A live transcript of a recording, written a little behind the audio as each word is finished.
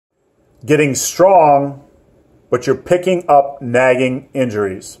getting strong, but you're picking up nagging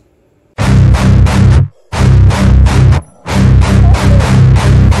injuries.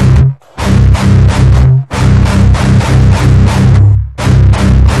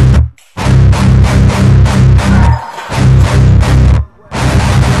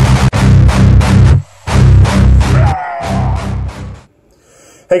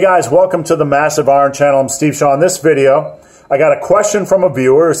 Hey guys, welcome to the Massive Iron Channel. I'm Steve Shaw. In this video, I got a question from a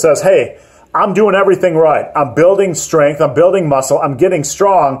viewer who says, hey, I'm doing everything right. I'm building strength, I'm building muscle, I'm getting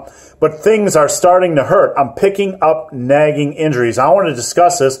strong, but things are starting to hurt. I'm picking up nagging injuries. I want to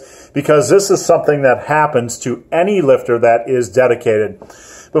discuss this because this is something that happens to any lifter that is dedicated.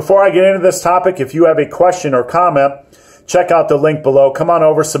 Before I get into this topic, if you have a question or comment, check out the link below. Come on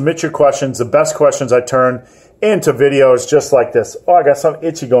over, submit your questions. The best questions I turn into videos just like this. Oh, I got something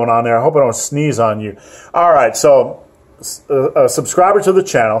itchy going on there. I hope I don't sneeze on you. All right, so a subscriber to the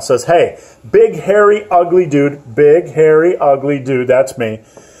channel says, hey, big, hairy, ugly dude, big, hairy, ugly dude, that's me.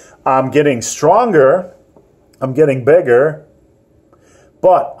 I'm getting stronger, I'm getting bigger,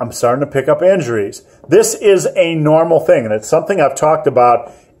 but I'm starting to pick up injuries. This is a normal thing, and it's something I've talked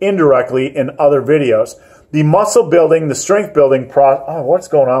about indirectly in other videos. The muscle building, the strength building process, oh, what's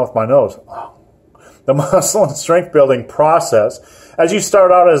going on with my nose? Oh. The muscle and strength building process, as you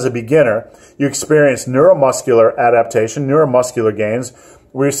start out as a beginner, you experience neuromuscular adaptation, neuromuscular gains.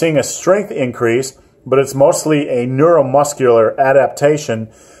 We're seeing a strength increase, but it's mostly a neuromuscular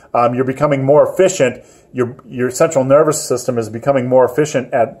adaptation. You're becoming more efficient. Your central nervous system is becoming more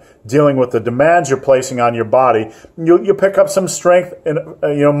efficient at dealing with the demands you're placing on your body. You pick up some strength,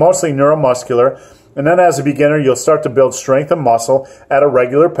 mostly neuromuscular, and then as a beginner, you'll start to build strength and muscle at a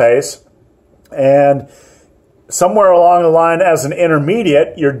regular pace. And somewhere along the line as an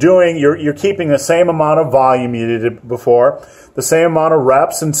intermediate, you're keeping the same amount of volume you did before, the same amount of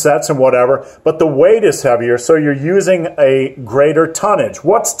reps and sets and whatever, but the weight is heavier, so you're using a greater tonnage.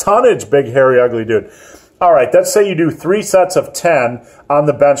 What's tonnage, big, hairy, ugly dude? All right, let's say you do 3 sets of 10 on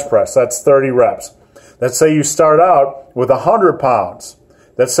the bench press. That's 30 reps. Let's say you start out with 100 pounds.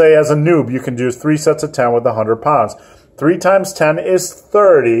 Let's say as a noob, you can do 3 sets of 10 with 100 pounds. 3 times 10 is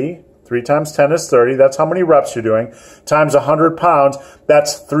 30. 3 times 10 is 30. That's how many reps you're doing. Times 100 pounds,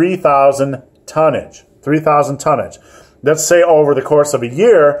 that's 3,000 tonnage. 3,000 tonnage. Let's say over the course of a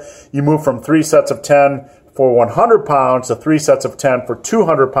year, you move from 3 sets of 10 for 100 pounds to 3 sets of 10 for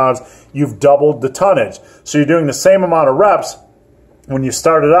 200 pounds. You've doubled the tonnage. So you're doing the same amount of reps. When you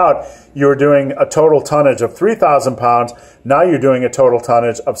started out, you were doing a total tonnage of 3,000 pounds. Now you're doing a total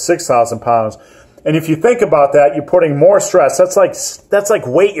tonnage of 6,000 pounds. And if you think about that, you're putting more stress. That's like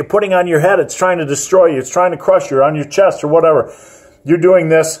weight you're putting on your head. It's trying to destroy you. It's trying to crush you on your chest or whatever. You're doing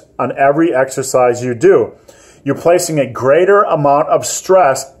this on every exercise you do. You're placing a greater amount of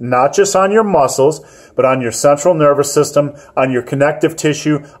stress, not just on your muscles, but on your central nervous system, on your connective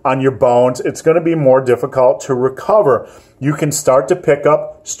tissue, on your bones. It's going to be more difficult to recover. You can start to pick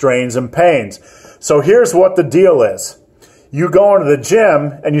up strains and pains. So here's what the deal is. You go into the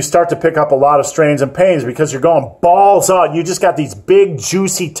gym and you start to pick up a lot of strains and pains because you're going balls out. You just got these big,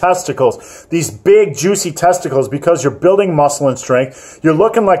 juicy testicles. These big, juicy testicles because you're building muscle and strength. You're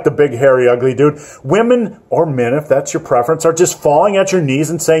looking like the big, hairy, ugly dude. Women or men, if that's your preference, are just falling at your knees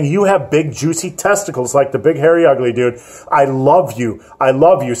and saying, you have big, juicy testicles like the big, hairy, ugly dude. I love you. I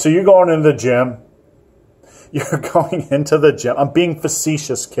love you. So you're going into the gym. You're going into the gym. I'm being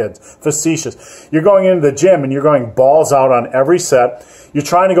facetious, kids. Facetious. You're going into the gym and you're going balls out on every set. You're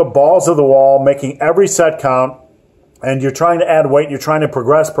trying to go balls to the wall, making every set count. And you're trying to add weight. You're trying to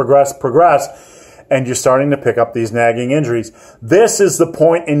progress. And you're starting to pick up these nagging injuries. This is the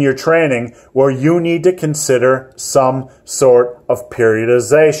point in your training where you need to consider some sort of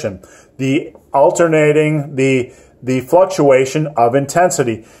periodization. The alternating, the fluctuation of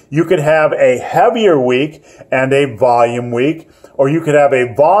intensity. You could have a heavier week and a volume week, or you could have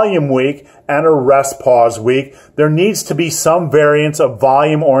a volume week and a rest pause week. There needs to be some variance of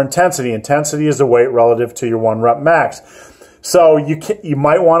volume or intensity. Intensity is the weight relative to your 1 rep max. So you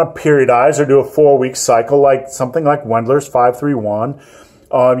might want to periodize or do a 4-week cycle, like something like Wendler's 5-3-1.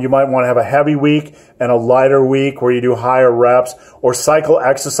 You might want to have a heavy week and a lighter week where you do higher reps, or cycle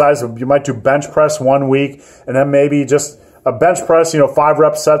exercise. You might do bench press 1 week and then maybe just a bench press, 5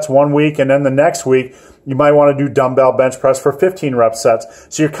 rep sets 1 week, and then the next week you might want to do dumbbell bench press for 15 rep sets.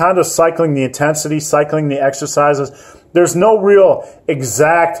 So you're kind of cycling the intensity, cycling the exercises. There's no real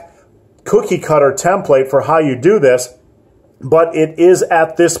exact cookie cutter template for how you do this, but it is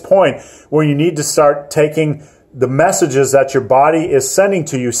at this point where you need to start taking the messages that your body is sending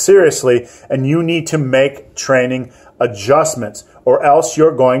to you seriously, and you need to make training adjustments, or else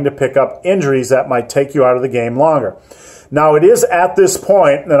you're going to pick up injuries that might take you out of the game longer. Now, it is at this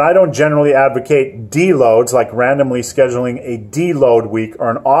point that I don't generally advocate deloads, like randomly scheduling a deload week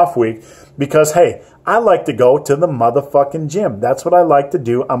or an off week, because, hey, I like to go to the motherfucking gym. That's what I like to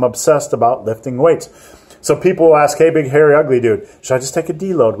do. I'm obsessed about lifting weights. So people will ask, hey, big, hairy, ugly dude, should I just take a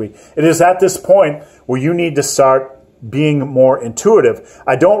deload week? It is at this point where you need to start being more intuitive.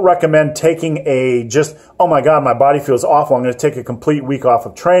 I don't recommend taking oh my God, my body feels awful, I'm going to take a complete week off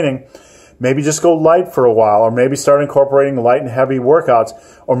of training. Maybe just go light for a while, or maybe start incorporating light and heavy workouts,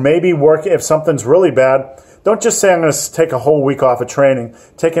 or maybe work if something's really bad. Don't just say, I'm going to take a whole week off of training.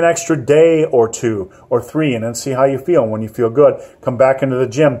 Take an extra day or 2 or 3 and then see how you feel. When you feel good, come back into the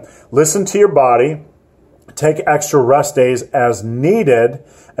gym. Listen to your body. Take extra rest days as needed,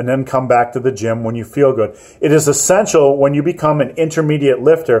 and then come back to the gym when you feel good. It is essential when you become an intermediate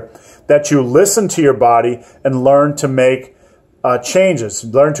lifter that you listen to your body and learn to make changes,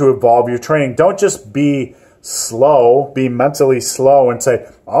 learn to evolve your training. Don't just be slow, be mentally slow and say,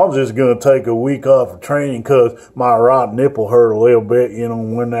 I'm just going to take a week off of training because my right nipple hurt a little bit. You know,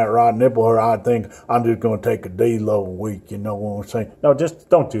 when that right nipple hurt, I think I'm just going to take a deload week. You know what I'm saying? No, just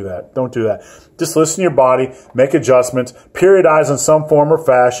don't do that. Don't do that. Just listen to your body, make adjustments, periodize in some form or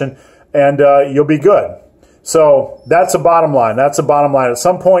fashion, and you'll be good. So that's the bottom line. That's the bottom line. At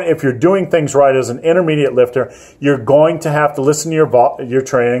some point, if you're doing things right as an intermediate lifter, you're going to have to listen to your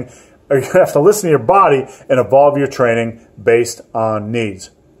training, or you have to listen to your body and evolve your training based on needs.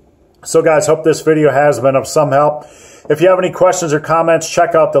 So guys, hope this video has been of some help. If you have any questions or comments,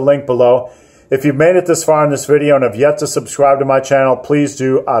 check out the link below. If you've made it this far in this video and have yet to subscribe to my channel, please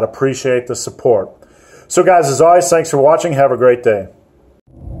do. I'd appreciate the support. So guys, as always, thanks for watching. Have a great day.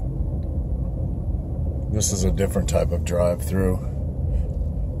 This is a different type of drive-through.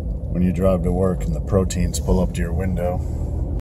 When you drive to work and the proteins pull up to your window.